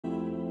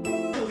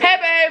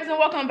and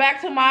welcome back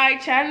to my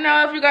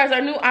channel. If you guys are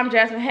new, I'm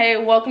Jasmine. Hey,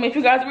 welcome. If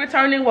you guys are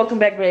returning, welcome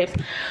back, babes.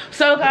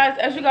 So guys,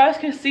 as you guys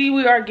can see,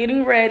 we are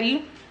getting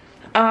ready.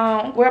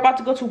 We're about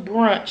to go to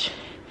brunch.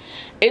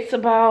 It's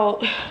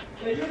about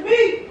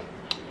They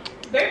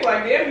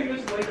like, damn, you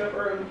just wake up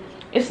early.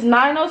 It's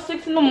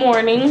 9:06 in the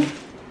morning.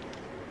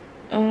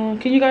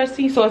 Can you guys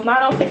see? So it's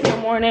 9:06 in the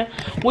morning.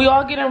 We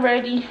all getting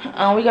ready.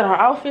 We got our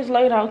outfits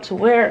laid out to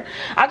wear.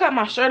 I got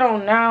my shirt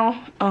on now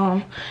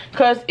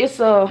because it's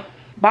a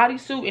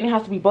bodysuit and it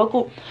has to be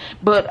buckled,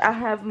 but I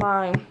have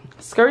my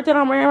skirt that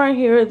I'm wearing right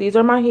here. These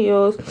are my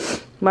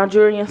heels, my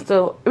jewelry and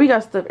stuff. We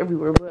got stuff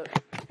everywhere, but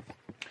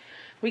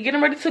we getting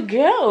ready to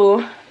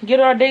go get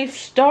our day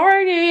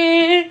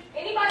started.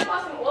 Anybody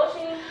want some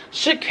washing?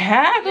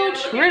 Chicago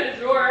trip.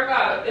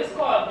 It's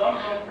called Bum.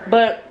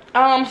 But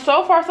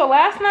so far, so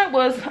last night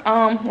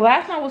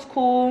was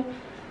cool.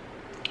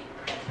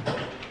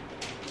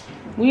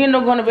 We ended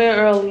up going to bed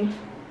early.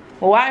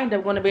 Well, I ended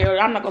up going to bed early.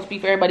 I'm not gonna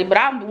speak for everybody, but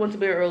I went to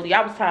bed early.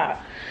 I was tired.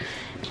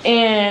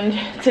 And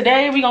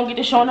today we're gonna get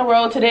the show on the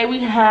road. Today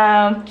we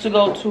have to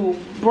go to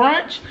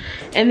brunch,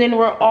 and then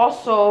we're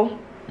also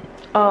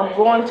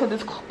going to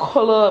this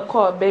club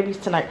called Babies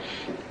Tonight.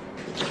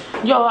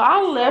 Yo,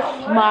 I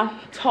left my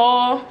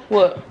tall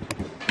what?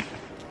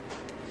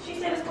 She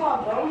said it's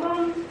called Bum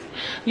Bum.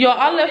 Yo,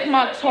 I left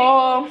my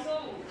tall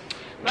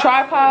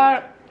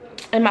tripod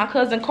in my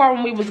cousin's car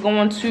when we was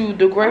going to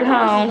the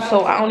Greyhound,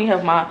 so I only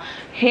have my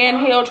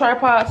handheld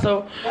tripod.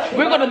 So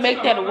we're gonna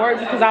make that work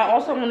because I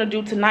also want to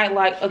do tonight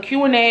like a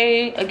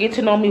Q&A, a get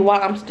to know me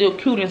while I'm still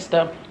cute and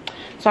stuff,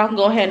 so I can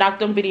go ahead and knock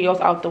them videos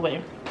out the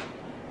way.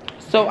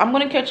 So I'm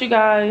gonna catch you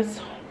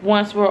guys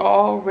once we're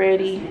all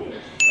ready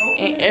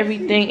and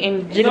everything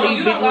and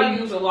jiggly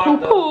biggly poo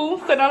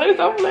poo. So now there's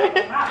something.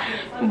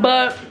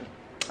 But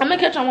I'm gonna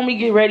catch y'all when we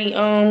get ready.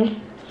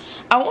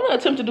 I want to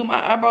attempt to do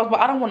my eyebrows, but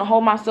I don't want to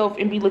hold myself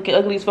and be looking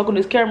ugly as fuck on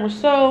this camera.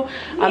 So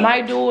I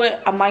might do it,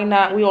 I might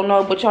not. We don't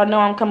know. But y'all know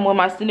I'm coming with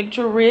my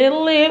signature red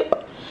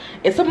lip.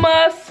 It's a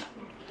must.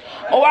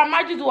 Or I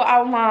might just do an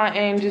outline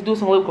and just do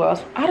some lip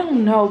gloss. I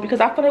don't know, because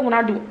I feel like when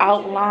I do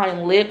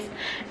outline lips,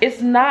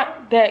 it's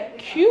not that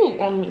cute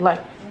on me. Like,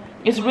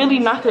 it's really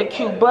not that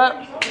cute. But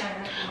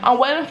I'm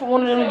waiting for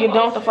one of them to get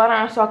done with the flat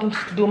iron so I can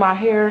do my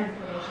hair.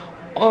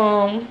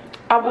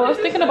 I was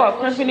thinking about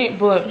crimping it,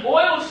 but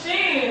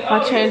I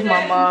changed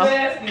my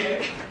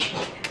mind.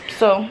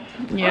 So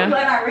yeah,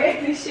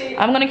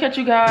 I'm gonna catch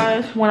you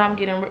guys when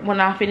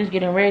I finish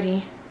getting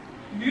ready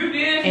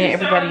and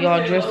everybody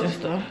all dressed and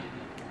stuff.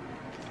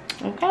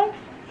 Okay.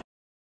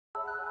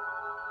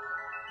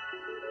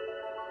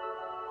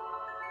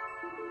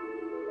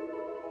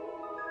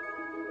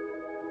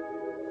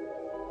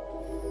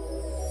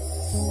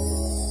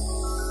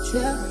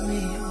 Tell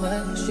me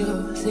what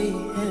you see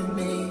in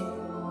me.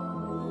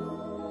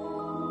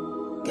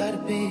 Gotta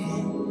be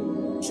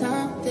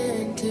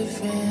something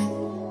different.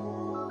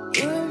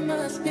 You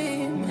must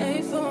be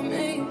made for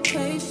me.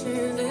 Patience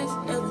is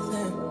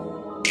nothing.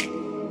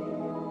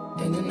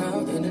 In and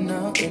out, in and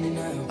out, in and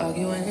out.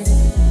 Arguing,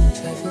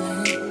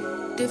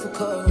 trifling,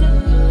 difficult.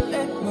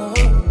 Let more.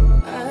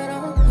 I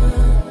don't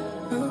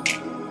know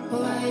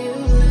why you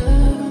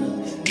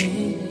love me.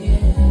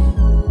 Yeah.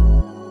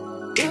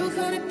 You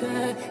got it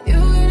bad, you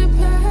got it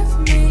bad for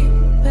me,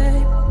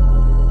 babe.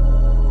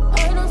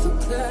 I don't feel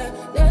glad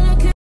that I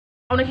can't.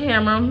 On the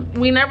camera,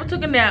 we never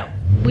took a nap.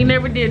 We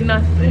never did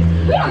nothing.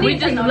 We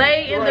just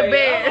lay in the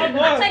bed.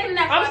 I'm taking a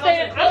nap. I'm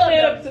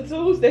staying up to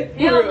Tuesday.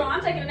 Hell no,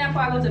 I'm taking a nap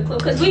before I go to the club.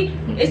 Because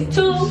it's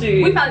 2.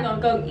 Shit. We probably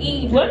gonna go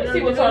eat. Let me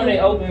see what time they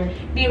open.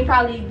 Then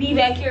probably be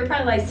back here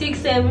probably like 6,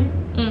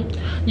 7.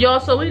 Y'all,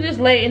 so we just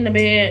lay in the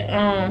bed.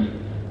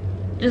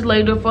 Just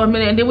laid there for a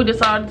minute, and then we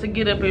decided to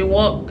get up and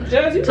walk to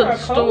the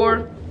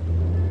store.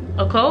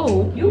 A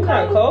cold? You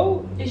kind of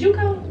cold? Is you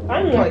cold?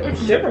 I'm like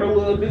shivering a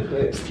little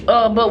bit,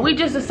 but we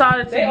just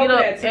decided to get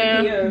up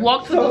and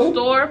walk to the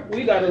store.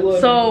 We got a little.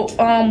 So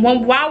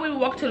while we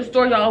walked to the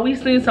store, y'all, we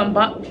seen some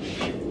bikes.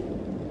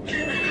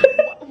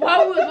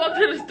 While we was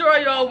walking to the store,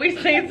 y'all, we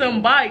seen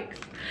some bikes.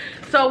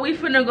 So we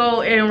finna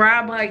go and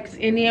ride bikes,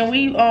 and then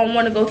we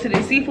want to go to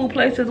the seafood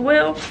place as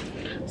well.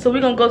 So we're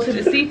gonna go to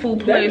the seafood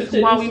place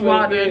while we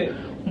riding.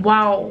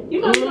 Wow. What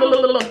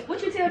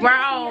you tell me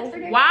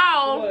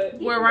Wow.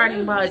 We're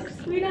riding bikes.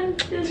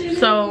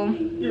 So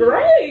You're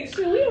right.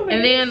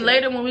 and then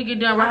later when we get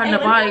done riding the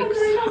bikes,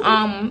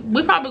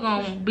 we probably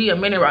gonna be a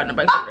minute riding the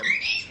bikes.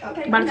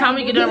 Okay, By the time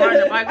we get done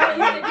riding the bikes,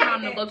 it's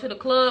time to go to the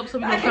club. So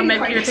we're gonna come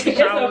back here, take a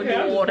shower,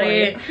 do all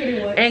that,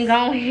 and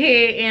go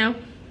ahead and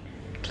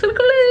to the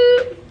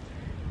club.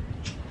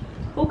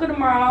 Hookah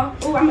tomorrow.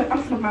 Oh,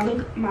 I'm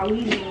smoking my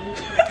weed.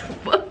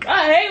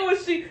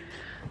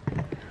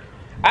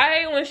 I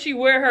hate when she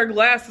wear her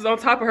glasses on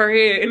top of her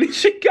head and then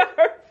she got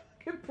her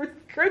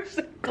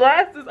prescription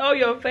glasses on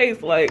your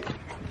face, like.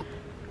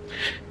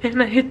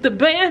 And I hit the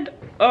band.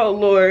 Oh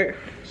Lord,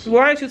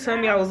 why didn't you tell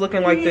me I was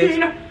looking like this?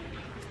 Can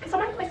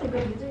somebody play some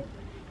good music?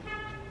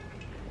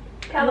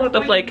 I want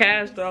to play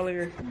Cast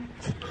earlier.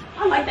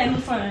 I like that new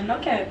song.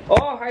 Okay.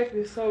 Oh, hype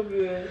is so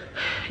good.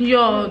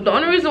 Yo, the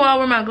only reason why I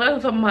wear my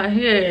glasses on top of my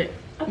head,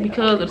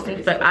 because of the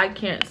simple fact I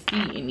can't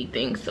see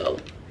anything. So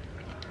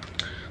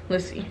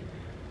let's see.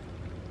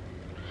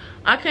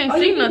 I can't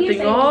see nothing,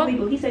 y'all.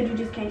 He said you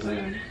just can't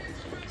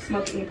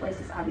smoke in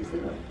places, obviously.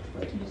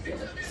 Like you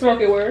said.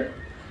 Smoke it where?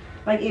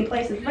 Like in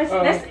places.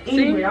 That's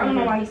anywhere. I don't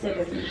know why he said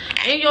that to me.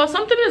 And y'all,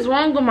 something is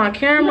wrong with my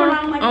camera. No,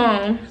 I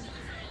don't like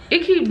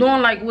it keep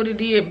doing like what it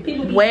did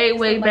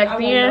way back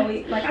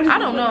then. Like, I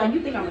don't know. Like,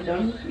 you think I'm a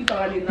dummy? You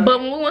thought I didn't know. But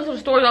when we went to the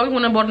store, y'all, we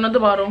went and bought another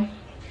bottle.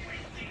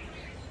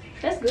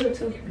 That's good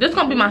too. This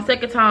gonna be my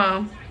second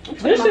time.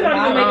 This shit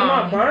not even making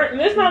my burn.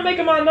 This not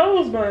making my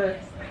nose burn.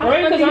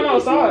 Right? Because I'm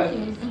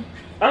outside.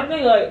 I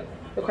think like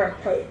the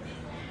crack pipe.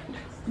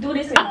 Do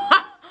this.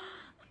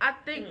 I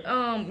think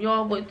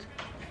y'all would.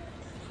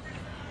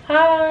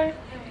 Hi.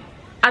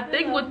 I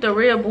think with the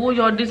Red Bull,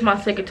 y'all, this is my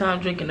second time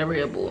drinking the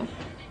Red Bull.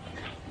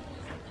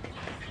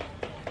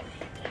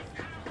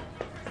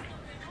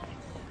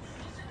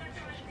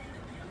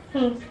 She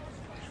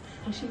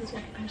was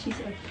walking. She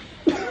said,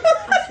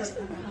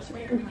 I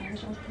swear.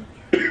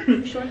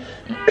 You sure?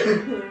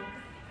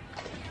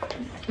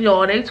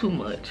 Y'all, they too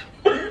much.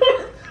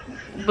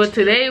 But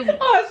today,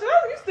 oh, so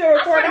you still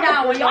recording?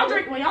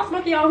 When y'all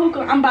smoking y'all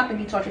hookah, I'm about to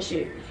be talking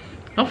shit.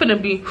 I'm finna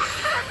be.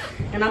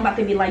 And I'm about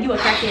to be like, you a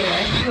crackhead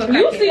ass.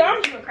 You see,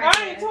 I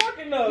ain't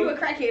talking though. You a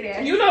crackhead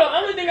ass. You know, the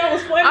only thing I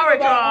was playing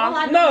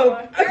about.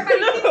 No.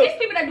 There's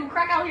people that do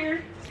crack out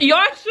here.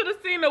 Y'all should have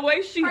seen the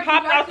way she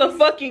hopped out the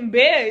fucking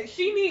bed.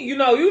 She need,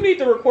 you need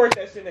to record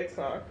that shit next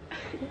time.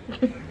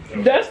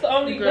 That's the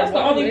only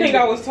thing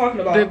I was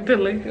talking about. The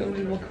lady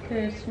only walking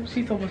past.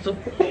 She talking about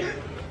something.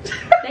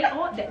 They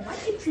all that. Why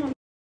keep smoking?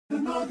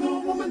 Another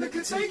woman that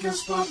can take your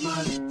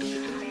spotlight.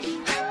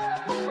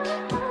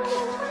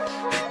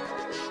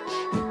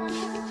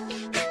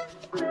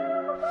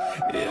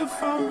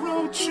 If I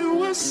wrote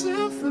you a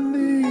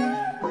symphony,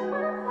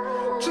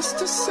 just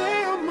to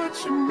say how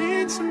much you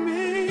mean to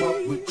me,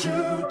 what would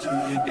you do?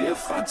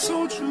 If I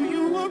told you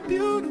you were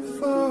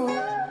beautiful,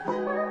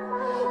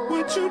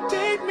 would you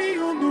date me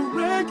on the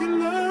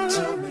regular?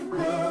 Tell me,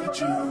 would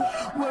you?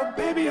 Well,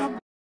 baby, I'm...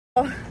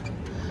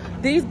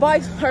 These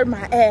bikes hurt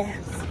my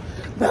ass.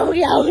 But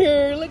we out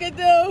here. Look at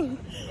them.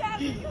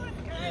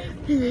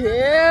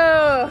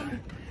 Yeah.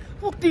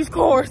 Fuck these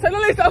cars.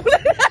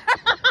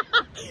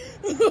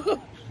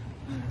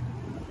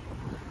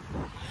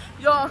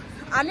 Y'all,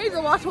 I need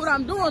to watch what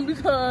I'm doing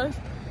because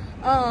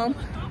I'm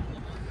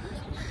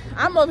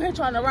over here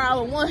trying to ride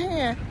with one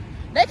hand.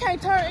 They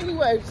can't turn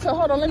anyway. So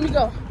hold on, let me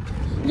go.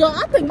 Yo,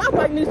 I think my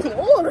bike needs some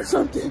oil or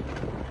something.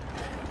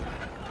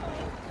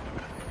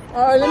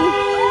 All right, let me.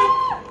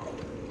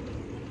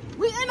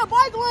 We in the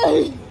bike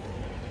lane.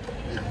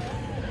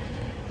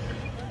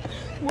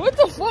 What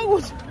the fuck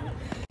was?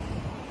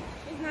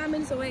 It's 9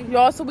 minutes away.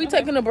 Y'all, so we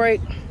taking a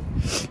break.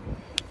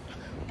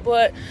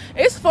 But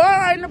it's fun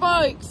riding the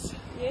bikes.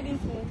 Yeah, it is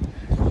fun.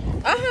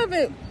 I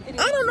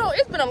don't know,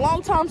 it's been a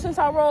long time since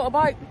I rode a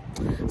bike.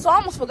 So I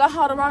almost forgot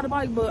how to ride a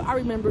bike, but I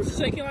remember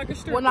shaking like a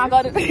stripper. When I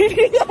got it.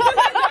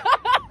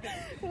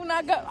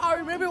 I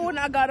remember when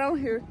I got on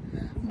here.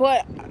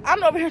 But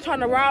I'm over here trying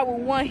to ride with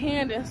one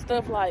hand and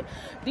stuff. Like,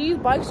 these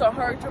bikes are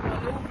hard to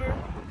maneuver.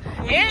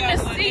 And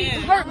the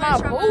seats hurt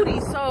my booty,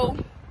 so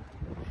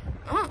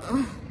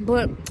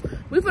but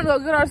we finna go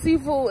get our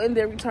seafood and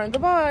then return the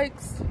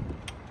bikes.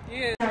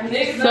 Yeah.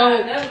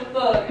 So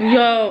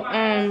yo,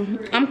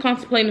 I'm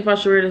contemplating if I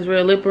should wear this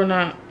red lip or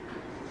not.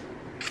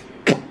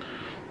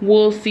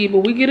 We'll see,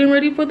 but we getting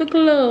ready for the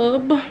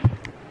club.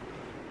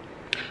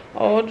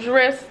 All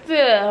dressed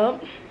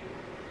up.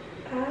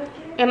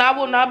 And I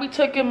will not be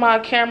taking my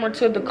camera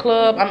to the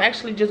club. I'm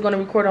actually just gonna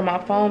record on my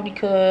phone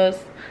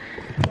because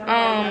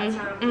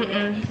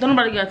don't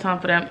nobody got time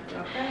for that.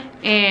 Okay.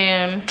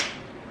 And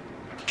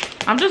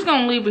I'm just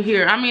gonna leave it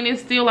here. I mean,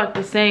 it's still like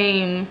the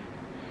same.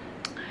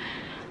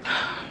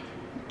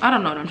 I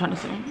don't know what I'm trying to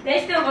say.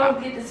 They still gonna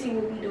get to see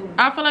what we doing.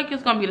 I feel like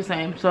it's gonna be the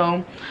same.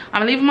 So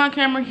I'm leaving my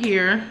camera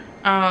here.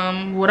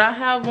 What I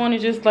have on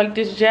is just like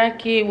this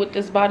jacket with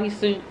this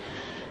bodysuit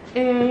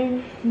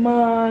and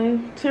my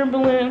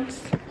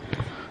Timberlands.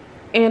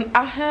 And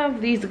I have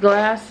these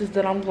glasses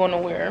that I'm gonna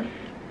wear.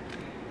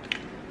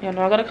 You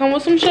know, I gotta come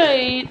with some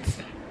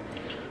shades.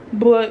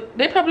 But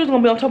they probably just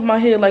gonna be on top of my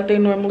head like they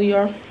normally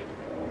are.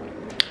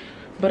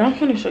 But I'm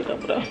gonna show you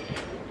what I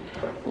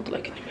look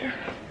like in the mirror.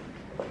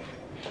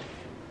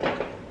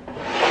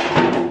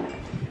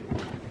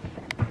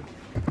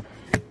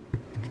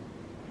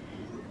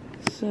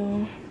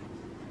 So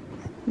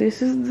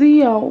this is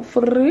the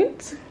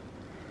outfit.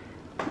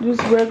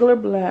 Just regular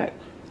black.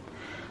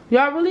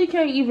 Y'all really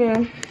can't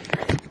even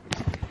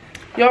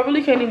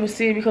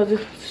see it because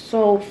it's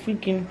so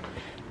freaking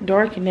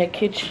dark in that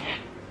kitchen.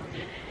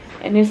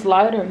 And it's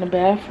lighter in the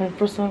bathroom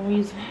for some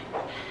reason.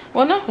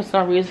 Well, not for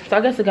some reason. So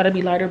I guess it gotta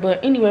be lighter.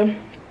 But anyway,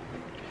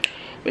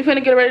 we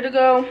finna get ready to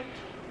go.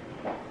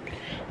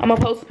 I'm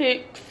gonna post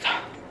pics.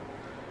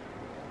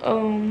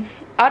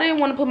 I didn't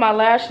want to put my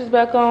lashes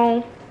back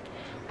on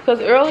because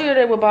earlier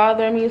they were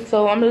bothering me.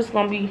 So I'm just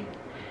gonna be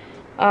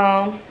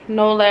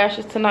no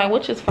lashes tonight,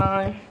 which is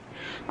fine.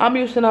 I'm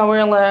used to not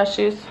wearing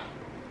lashes.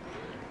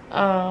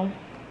 I'm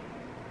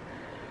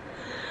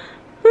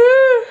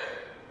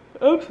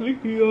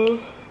sleepy, y'all.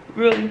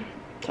 Really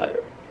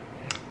tired.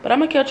 But I'm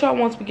gonna catch y'all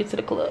once we get to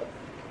the club.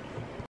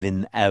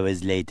 7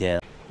 hours later.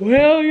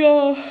 Well,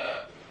 y'all,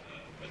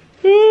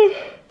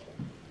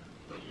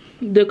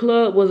 the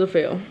club was a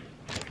fail.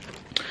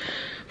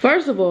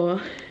 First of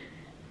all,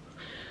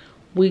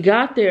 we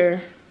got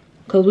there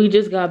because we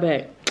just got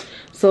back.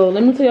 So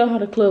let me tell y'all how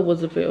the club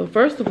was a fail.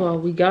 First of all,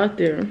 we got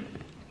there.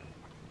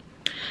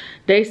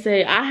 They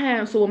say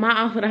so with my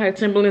outfit, I had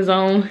Timberlands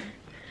on.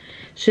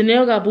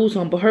 Chanel got boots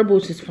on, but her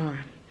boots is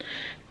fine.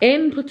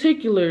 In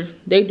particular,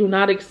 they do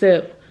not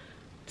accept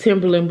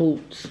Timberland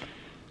boots.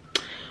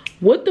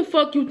 What the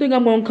fuck you think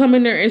I'm gonna come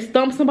in there and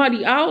stump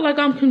somebody out? Like,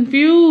 I'm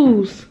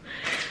confused.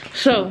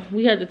 So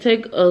we had to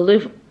take a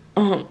lift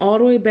all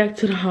the way back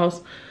to the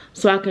house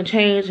so I can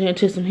change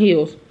into some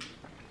heels.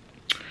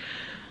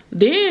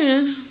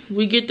 Then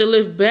we get the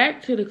lift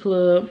back to the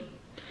club.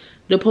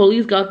 The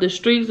police got the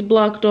streets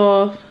blocked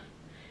off,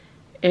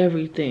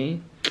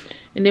 everything.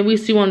 And then we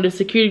see one of the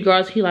security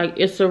guards. He like,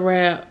 it's a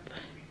wrap.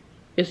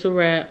 It's a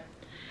wrap.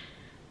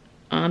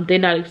 They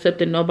not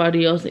accepting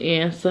nobody else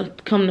in. So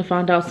come to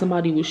find out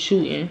somebody was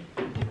shooting.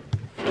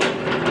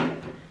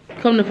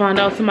 Come to find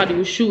out somebody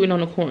was shooting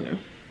on the corner.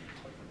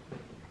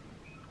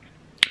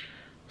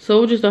 So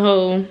it was just a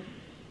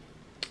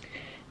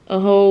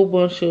whole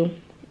bunch of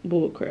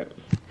bull crap.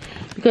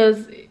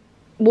 Because,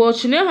 well,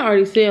 Chanel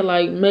already said,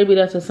 like, maybe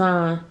that's a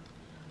sign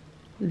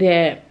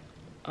that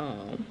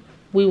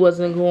we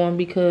wasn't going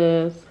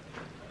because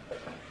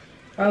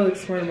I'll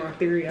explain my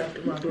theory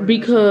after my brother.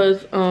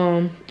 Because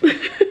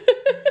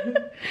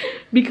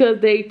because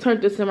they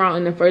turned us around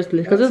in the first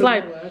place. Because it's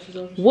like,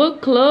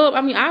 what club?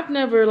 I mean, I've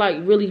never like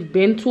really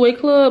been to a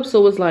club,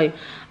 so it's like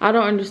I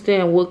don't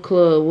understand what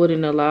club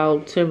wouldn't allow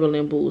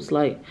Timberland boots.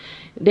 Like,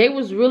 they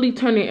was really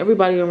turning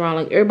everybody around.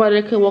 Like, everybody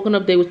that kept walking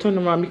up, they was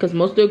turning around because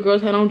most of the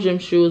girls had on gym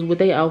shoes with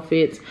their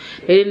outfits.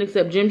 They didn't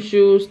accept gym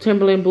shoes,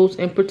 Timberland boots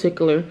in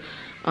particular.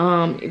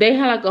 They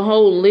had like a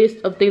whole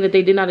list of things that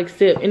they did not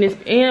accept,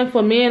 and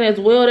for men as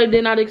well, they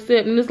did not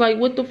accept. And it's like,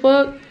 what the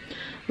fuck?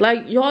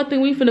 Like, y'all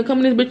think we finna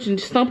come in this bitch and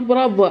stomp people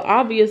off? But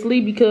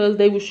obviously, because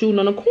they was shooting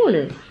on the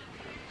corner.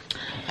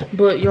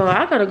 But y'all,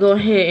 I gotta go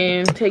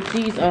ahead and take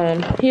these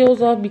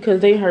heels off because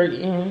they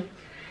hurting.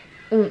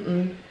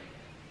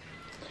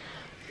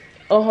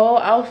 A whole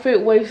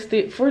outfit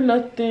wasted for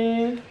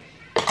nothing.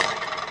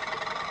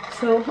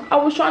 So I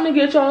was trying to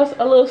get y'all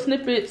a little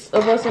snippets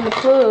of us in the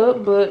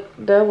club, but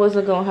that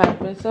wasn't gonna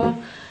happen.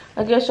 So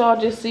I guess y'all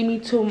just see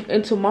me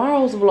in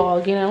tomorrow's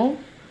vlog, you know.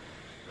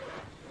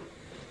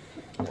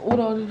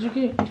 What all did you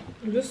get?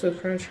 Just a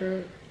French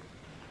wrap.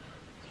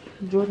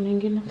 Jordan didn't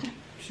get nothing.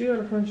 She got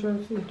a French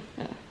wrap too.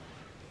 Yeah.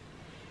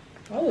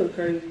 I look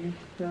crazy.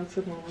 I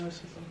took my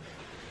lashes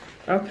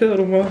off. I peeled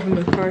them off in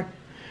the car.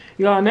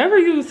 Y'all never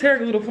use hair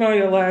glue to put on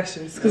your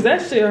lashes, cause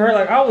that shit hurt.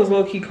 Like, I was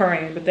low key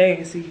crying, but they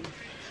ain't see.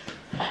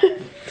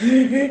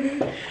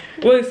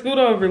 Wait, scoot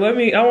over.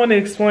 I want to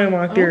explain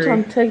my theory. I'm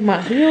trying to take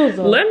my heels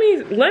off. Let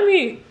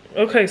me.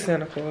 Okay,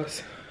 Santa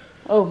Claus.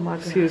 Oh my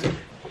god. Excuse me.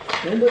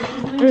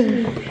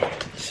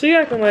 She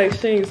acting like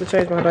she needs to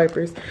change my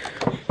diapers.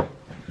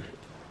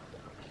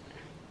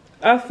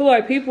 I feel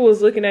like people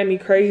was looking at me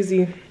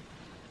crazy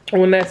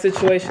when that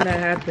situation had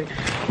happened,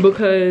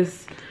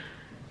 because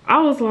I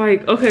was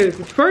like, okay,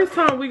 the first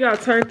time we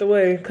got turned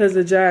away because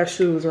of Jazz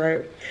shoes,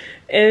 right?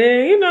 And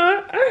then, you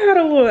know, I had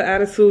a little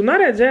attitude.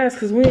 Not at Jazz,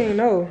 because we ain't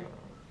know.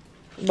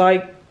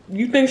 Like,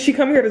 you think she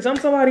come here to jump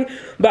somebody?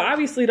 But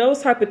obviously,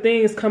 those type of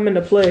things come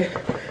into play.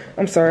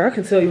 I'm sorry, I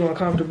can tell you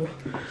uncomfortable.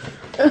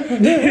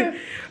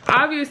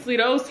 Obviously,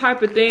 those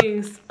type of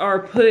things are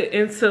put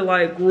into,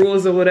 like,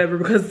 rules or whatever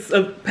because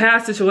of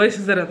past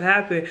situations that have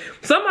happened.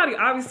 Somebody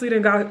obviously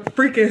done got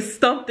freaking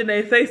stumped in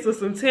their face with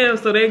some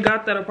Timbs, so they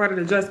got that a part of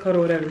the dress code or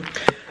whatever.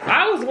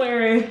 I was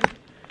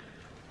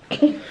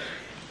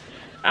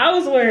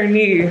wearing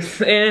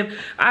these, and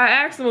I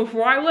asked them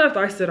before I left,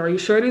 I said, are you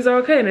sure these are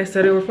okay? And they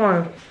said they were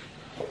fine.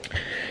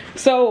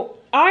 So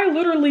I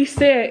literally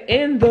said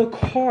in the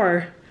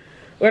car,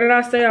 what did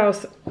I say?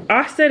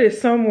 I said it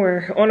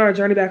somewhere on our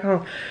journey back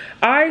home.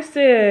 I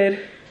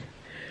said,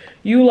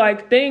 you,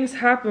 like, things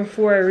happen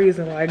for a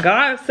reason. Like,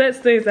 God sets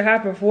things to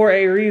happen for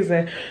a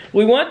reason.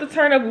 We want to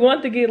turn up, we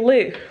want to get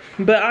lit,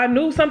 but I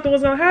knew something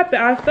was gonna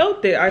happen. I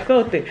felt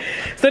it.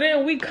 So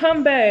then we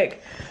come back.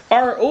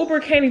 Our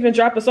Uber can't even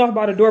drop us off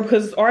by the door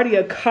because it's already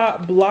a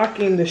cop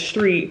blocking the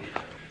street.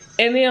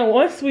 And then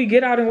once we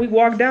get out and we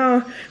walk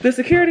down, the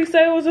security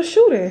said it was a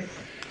shooting.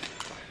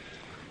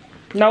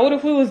 Now, what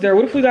if we was there?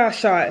 What if we got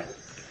shot?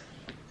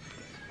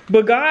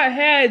 But God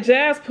had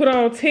Jazz put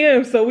on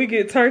Tim so we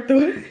get turned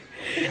through.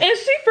 And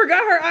she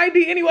forgot her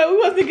ID anyway. We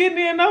wasn't getting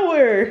in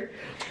nowhere.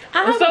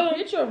 I have a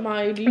picture of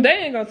my ID. They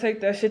ain't gonna take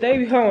that shit. They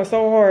be going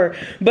so hard.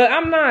 But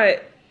I'm not,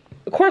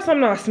 of course I'm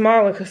not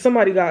smiling because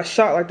somebody got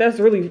shot. Like, that's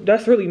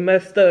really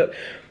messed up.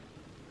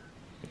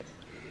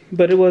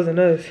 But it wasn't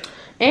us.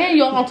 And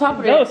y'all, on top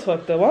of That that, was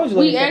fucked up. Why would you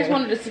we asked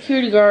one of the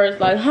security guards,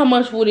 like, how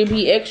much would it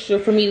be extra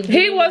for me to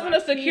He wasn't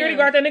a security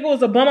guard. That nigga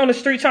was a bum on the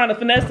street trying to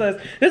finesse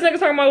us. This nigga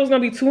talking about it was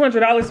gonna be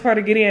 $200 for her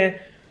to get in.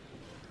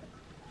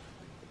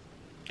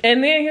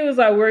 And then he was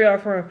like, where y'all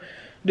from?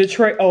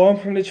 Detroit. Oh, I'm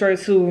from Detroit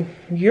too.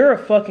 You're a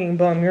fucking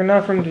bum. You're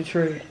not from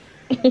Detroit.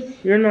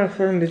 You're not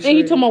from Detroit. And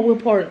he talking about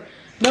what part?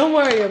 Don't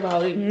worry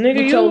about it. Nigga,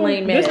 Get your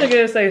lame this ass.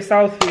 nigga say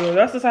Southfield.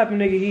 That's the type of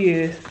nigga he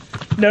is.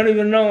 Don't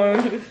even know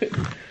him.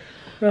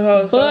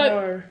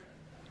 But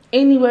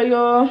anyway,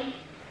 y'all.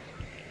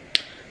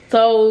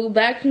 So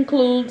that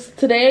concludes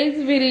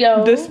today's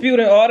video.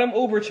 Disputing all them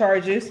Uber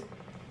charges.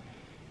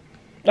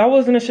 I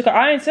wasn't in Chicago.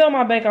 I didn't tell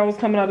my bank I was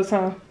coming out of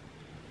town.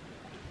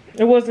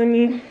 It wasn't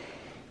me.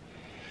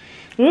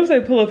 Let's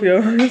say pull up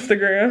your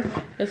Instagram.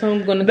 That's what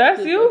I'm gonna.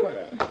 That's you?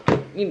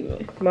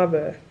 Anyway. My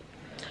bad.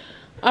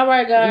 All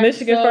right, guys.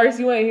 Michigan first.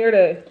 You ain't hear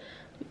that.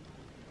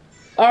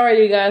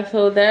 Alrighty, guys.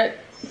 So that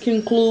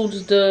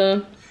concludes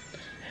the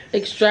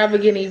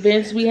extravagant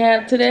events we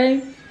had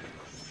today.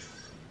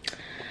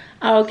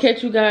 I'll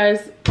catch you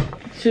guys.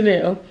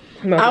 Chanel.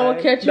 I will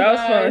catch you guys.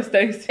 That was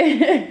fun,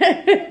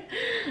 Stacey.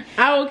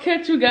 I will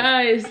catch you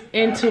guys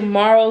in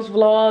tomorrow's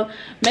vlog.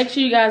 Make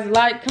sure you guys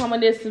like,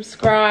 comment, and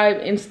subscribe,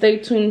 and stay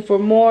tuned for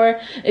more.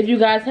 If you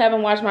guys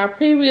haven't watched my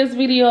previous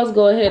videos,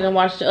 go ahead and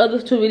watch the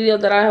other 2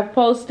 videos that I have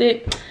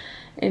posted.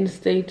 And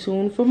stay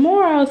tuned for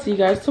more. I'll see you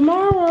guys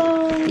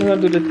tomorrow. I'm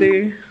gonna do the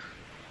thing.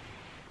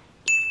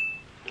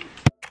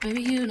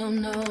 Baby, you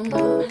don't know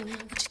what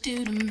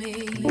you do to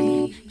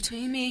me.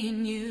 Between me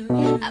and you,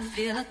 I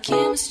feel a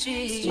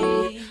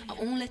chemistry. I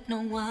won't let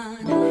no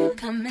one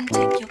come and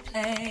take your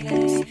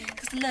place.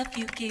 'Cause the love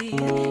you give,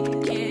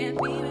 you can't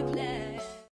be replaced.